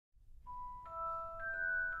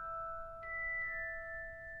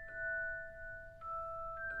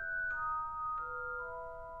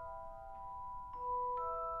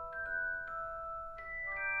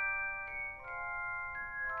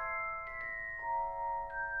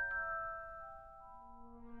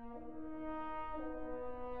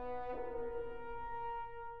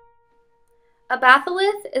A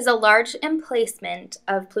batholith is a large emplacement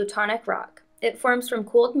of plutonic rock. It forms from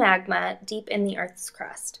cooled magma deep in the Earth's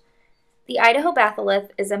crust. The Idaho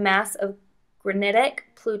Batholith is a mass of granitic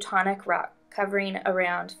plutonic rock covering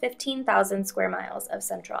around 15,000 square miles of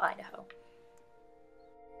central Idaho.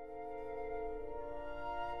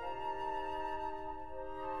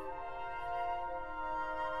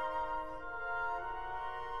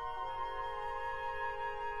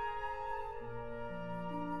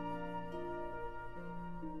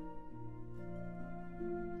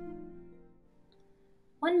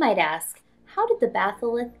 One might ask, how did the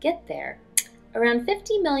batholith get there? Around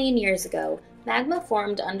 50 million years ago, magma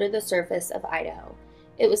formed under the surface of Idaho.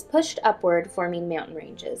 It was pushed upward, forming mountain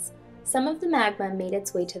ranges. Some of the magma made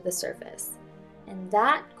its way to the surface, and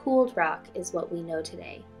that cooled rock is what we know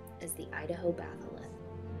today as the Idaho Batholith.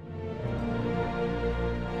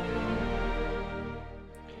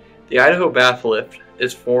 The Idaho Batholith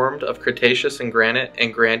is formed of Cretaceous and granite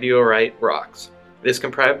and granodiorite rocks. It is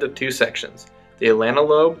comprised of two sections, the Atlanta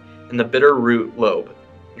lobe and the bitter root lobe.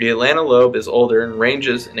 The Atlanta lobe is older and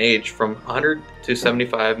ranges in age from 100 to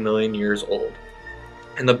 75 million years old,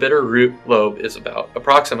 and the bitter root lobe is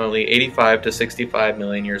approximately 85 to 65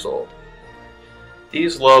 million years old.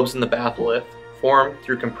 These lobes in the batholith form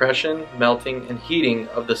through compression, melting, and heating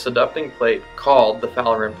of the subducting plate called the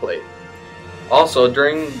Falaran plate. Also,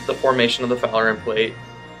 during the formation of the Falaran plate,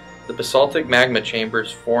 the basaltic magma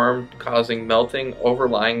chambers formed, causing melting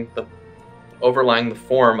overlying the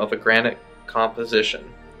form of a granite composition.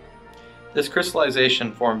 This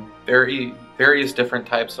crystallization formed various different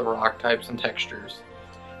types of rock types and textures.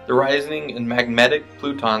 The rising in magmatic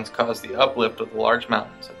plutons caused the uplift of the large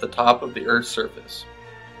mountains at the top of the Earth's surface.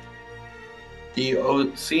 The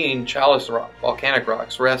Eocene chalice volcanic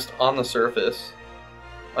rocks rest on the surface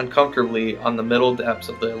uncomfortably on the middle depths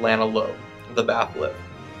of the Atlanta lobe of the batholith.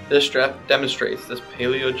 This demonstrates this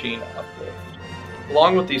Paleogene uplift.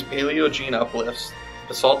 Along with these Paleogene uplifts,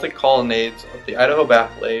 basaltic colonnades of the Idaho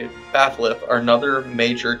Batholith are another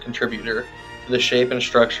major contributor to the shape and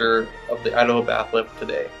structure of the Idaho Batholith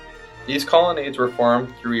today. These colonnades were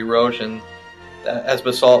formed through erosion as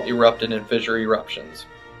basalt erupted in fissure eruptions.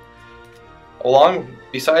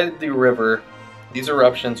 Beside the river, these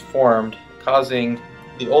eruptions formed, causing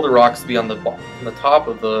the older rocks to be on the top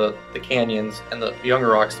of the canyons and the younger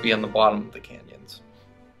rocks to be on the bottom of the canyons.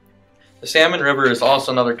 The Salmon River is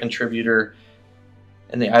also another contributor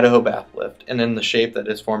in the Idaho Batholith and in the shape that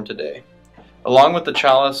is formed today. Along with the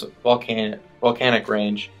Chalice volcanic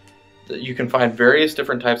range, you can find various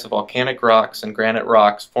different types of volcanic rocks and granite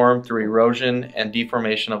rocks formed through erosion and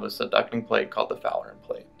deformation of a subducting plate called the Falaran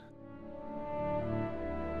plate.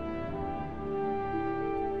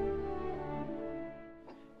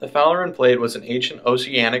 The Falaran plate was an ancient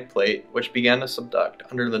oceanic plate which began to subduct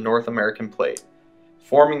under the North American plate,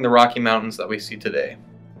 forming the Rocky Mountains that we see today.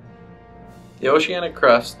 The oceanic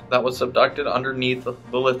crust that was subducted underneath the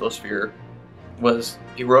lithosphere was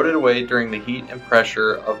eroded away during the heat and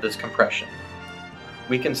pressure of this compression.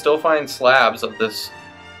 We can still find slabs of this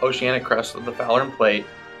oceanic crust of the Falaran plate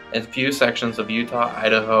in a few sections of Utah,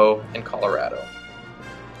 Idaho, and Colorado.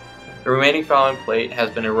 The remaining Falaran plate has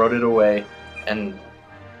been eroded away and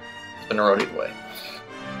it's been eroded away.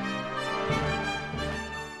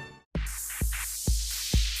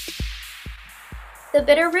 The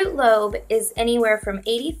Bitterroot lobe is anywhere from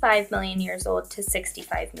 85 million years old to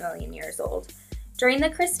 65 million years old. During the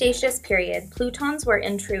Cretaceous period, plutons were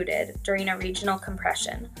intruded during a regional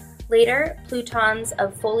compression. Later, plutons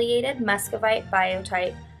of foliated muscovite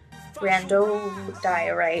biotite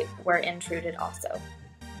granodiorite were intruded also.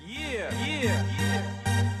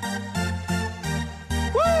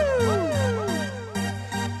 Woo!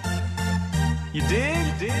 You dig?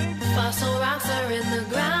 Fossil rocks are in the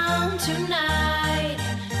ground tonight.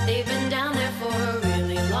 They've been down there for a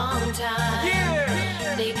really long time.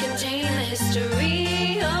 Yeah! They contain the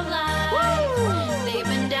history of life. Woo! They've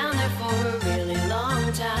been down there for a really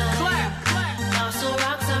long time. Clap, clap. Fossil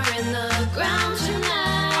rocks are in the ground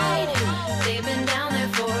tonight. They've been down there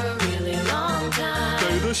for a really long time.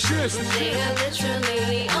 Say the shit. They are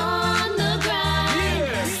literally on the ground.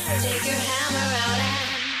 Yeah! Take your hammer out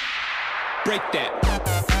and Break that.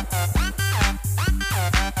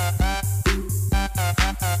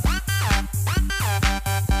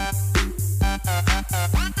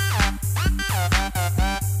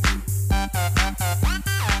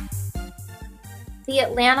 The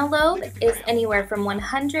Atlanta lobe is anywhere from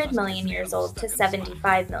 100 million years old to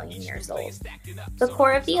 75 million years old. The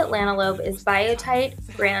core of the Atlanta lobe is biotite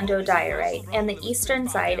granodiorite, and the eastern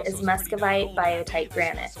side is muscovite biotite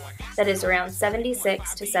granite that is around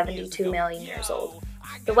 76 to 72 million years old.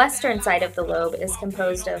 The western side of the lobe is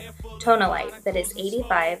composed of tonalite that is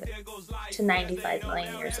 85 to 95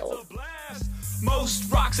 million years old.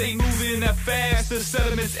 Most rocks ain't moving that fast. The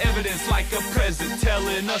sediment's evidence like a present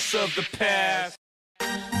telling us of the past.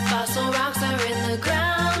 Fossil rocks are in the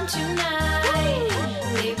ground tonight.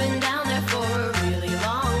 They've been down there for a really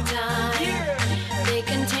long time. They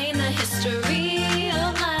contain the history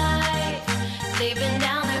of life. They've been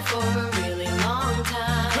down there for a really long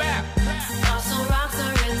time. Fossil rocks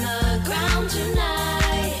are in the ground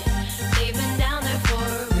tonight. They've been down there for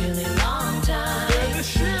a really long time.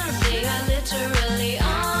 They are literally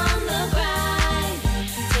on the grind.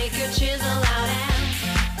 Take your chisel out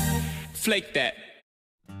and Flake that.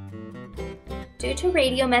 Due to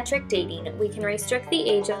radiometric dating, we can restrict the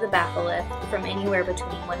age of the batholith from anywhere between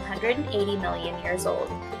 180 million years old,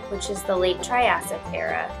 which is the late Triassic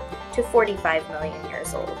era, to 45 million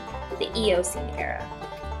years old, the Eocene era.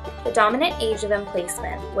 The dominant age of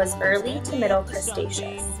emplacement was early to middle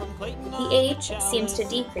Cretaceous. The age seems to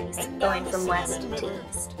decrease going from west to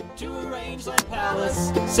east.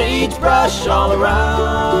 Sagebrush all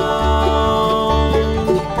around,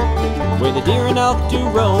 where the deer and elk do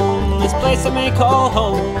roam, this place I may call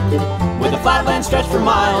home, where the flatlands stretch for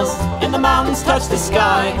miles, and the mountains touch the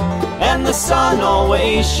sky, and the sun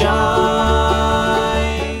always shines.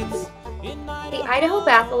 The Idaho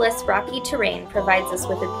Batholith's rocky terrain provides us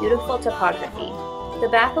with a beautiful topography. The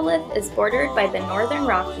batholith is bordered by the Northern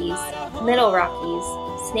Rockies, Middle Rockies,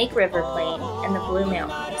 Snake River Plain, and the Blue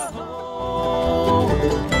Mountains.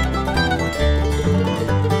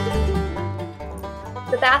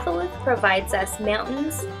 The batholith provides us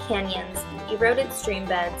mountains, canyons, eroded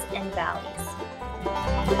streambeds, and valleys.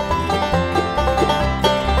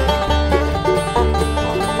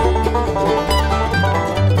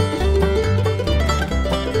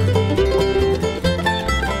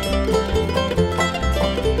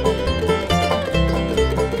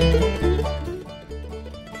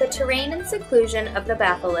 The terrain and seclusion of the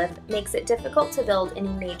batholith makes it difficult to build any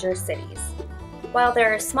major cities. While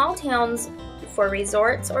there are small towns for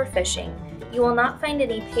resorts or fishing, you will not find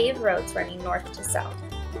any paved roads running north to south.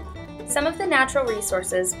 Some of the natural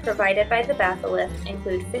resources provided by the batholith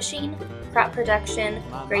include fishing, crop production,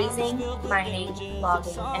 grazing, mining,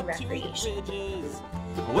 logging, and recreation.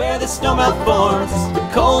 Where the snowmelt forms,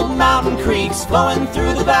 cold mountain creeks flowing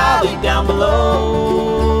through the valley down below.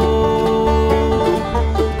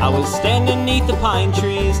 I was standing neath the pine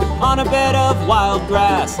trees on a bed of wild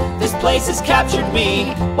grass. This place has captured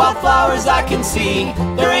me, wildflowers I can see.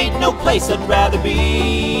 There ain't no place I'd rather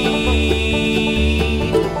be.